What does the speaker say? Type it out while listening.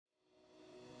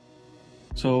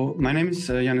So my name is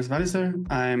Janis Walliser.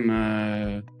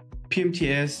 I'm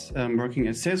PMTS working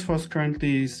at Salesforce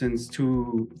currently since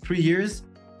 3 years.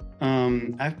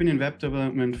 I've been in web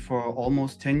development for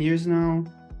almost 10 years now.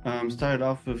 Started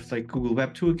off with like Google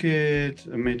Web Toolkit,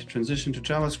 made the transition to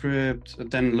JavaScript,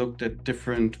 then looked at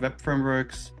different web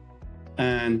frameworks,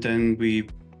 and then we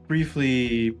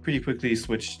pretty quickly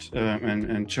switched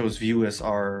and chose Vue as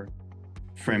our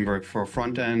framework for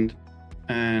front end.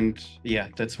 And yeah,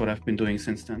 that's what I've been doing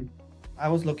since then. I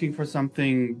was looking for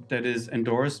something that is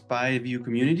endorsed by Vue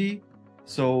community.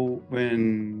 So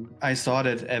when I saw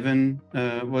that Evan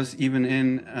was even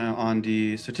in on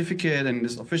the certificate and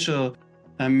this official,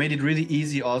 made it really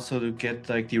easy also to get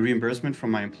like the reimbursement from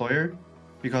my employer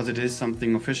because it is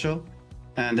something official.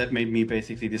 And that made me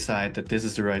basically decide that this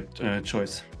is the right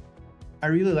choice. I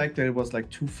really liked that it was like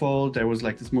twofold. There was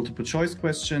like this multiple choice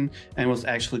question and it was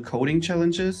actually coding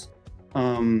challenges.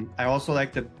 I also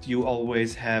like that you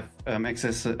always have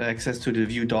access to the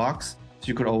Vue docs, so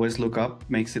you could always look up,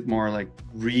 makes it more like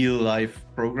real life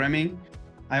programming.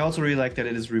 I also really like that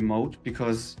it is remote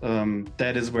because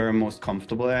that is where I'm most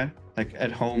comfortable at, like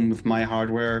at home with my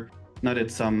hardware, not at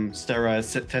some sterile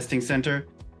testing center.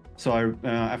 So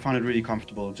I found it really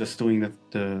comfortable just doing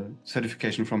the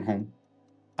certification from home.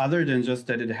 Other than just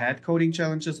that it had coding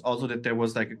challenges, also that there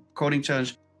was like a coding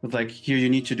challenge with like, here you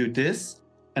need to do this.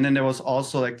 And then there was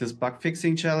also like this bug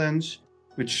fixing challenge,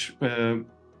 which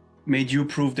made you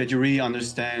prove that you really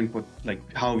understand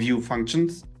how Vue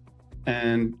functions.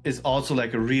 And it's also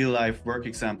like a real life work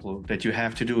example that you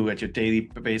have to do at your daily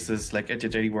basis, like at your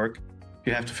daily work.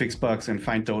 You have to fix bugs and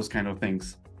find those kind of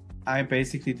things. I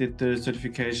basically did the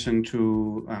certification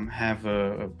to have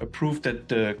a proof that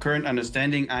the current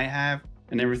understanding I have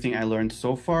and everything I learned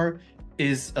so far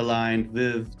is aligned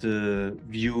with the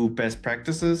Vue best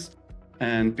practices.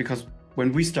 And because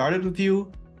when we started with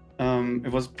Vue,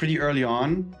 it was pretty early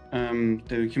on.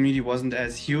 The community wasn't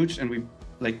as huge, and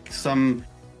some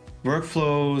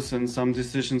workflows and some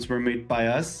decisions were made by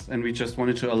us, and we just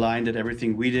wanted to align that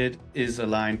everything we did is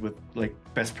aligned with like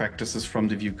best practices from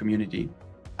the Vue community.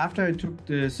 After I took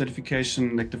the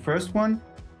certification, like the first one,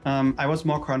 I was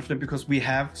more confident because we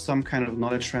have some kind of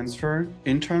knowledge transfer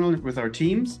internal with our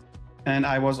teams, and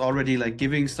I was already like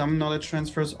giving some knowledge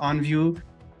transfers on Vue.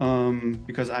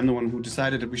 Because I'm the one who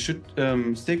decided that we should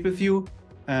stick with Vue,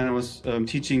 and I was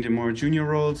teaching the more junior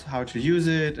roles how to use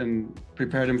it and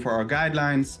prepare them for our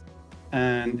guidelines.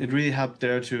 And it really helped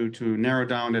there to narrow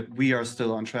down that we are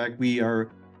still on track.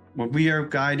 What we are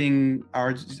guiding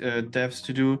our devs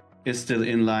to do is still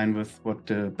in line with what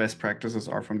the best practices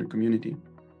are from the community.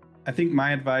 I think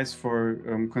my advice for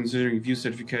considering Vue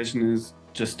certification is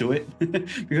just do it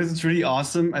because it's really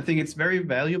awesome. I think it's very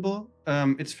valuable.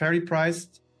 It's fairly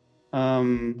priced.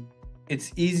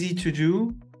 It's easy to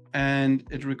do, and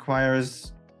it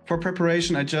requires, for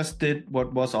preparation, I just did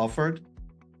what was offered.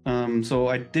 So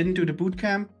I didn't do the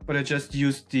bootcamp, but I just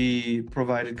used the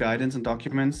provided guidance and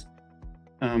documents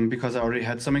because I already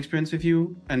had some experience with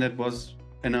Vue, and that was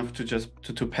enough to just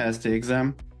to pass the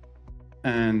exam.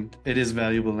 And it is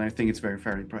valuable, and I think it's very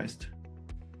fairly priced.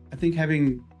 I think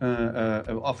having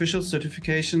an official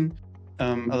certification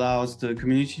allows the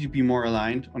community to be more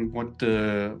aligned on what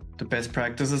the best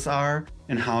practices are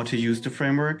and how to use the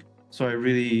framework. So I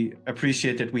really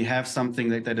appreciate that we have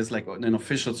something like that is like an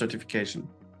official certification.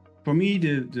 For me,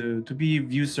 to be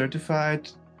Vue certified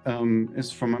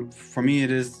for me,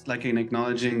 it is like an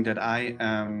acknowledging that I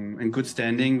am in good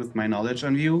standing with my knowledge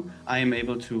on Vue. I am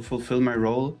able to fulfill my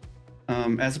role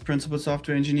as a principal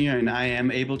software engineer, and I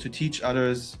am able to teach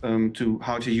others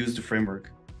how to use the framework.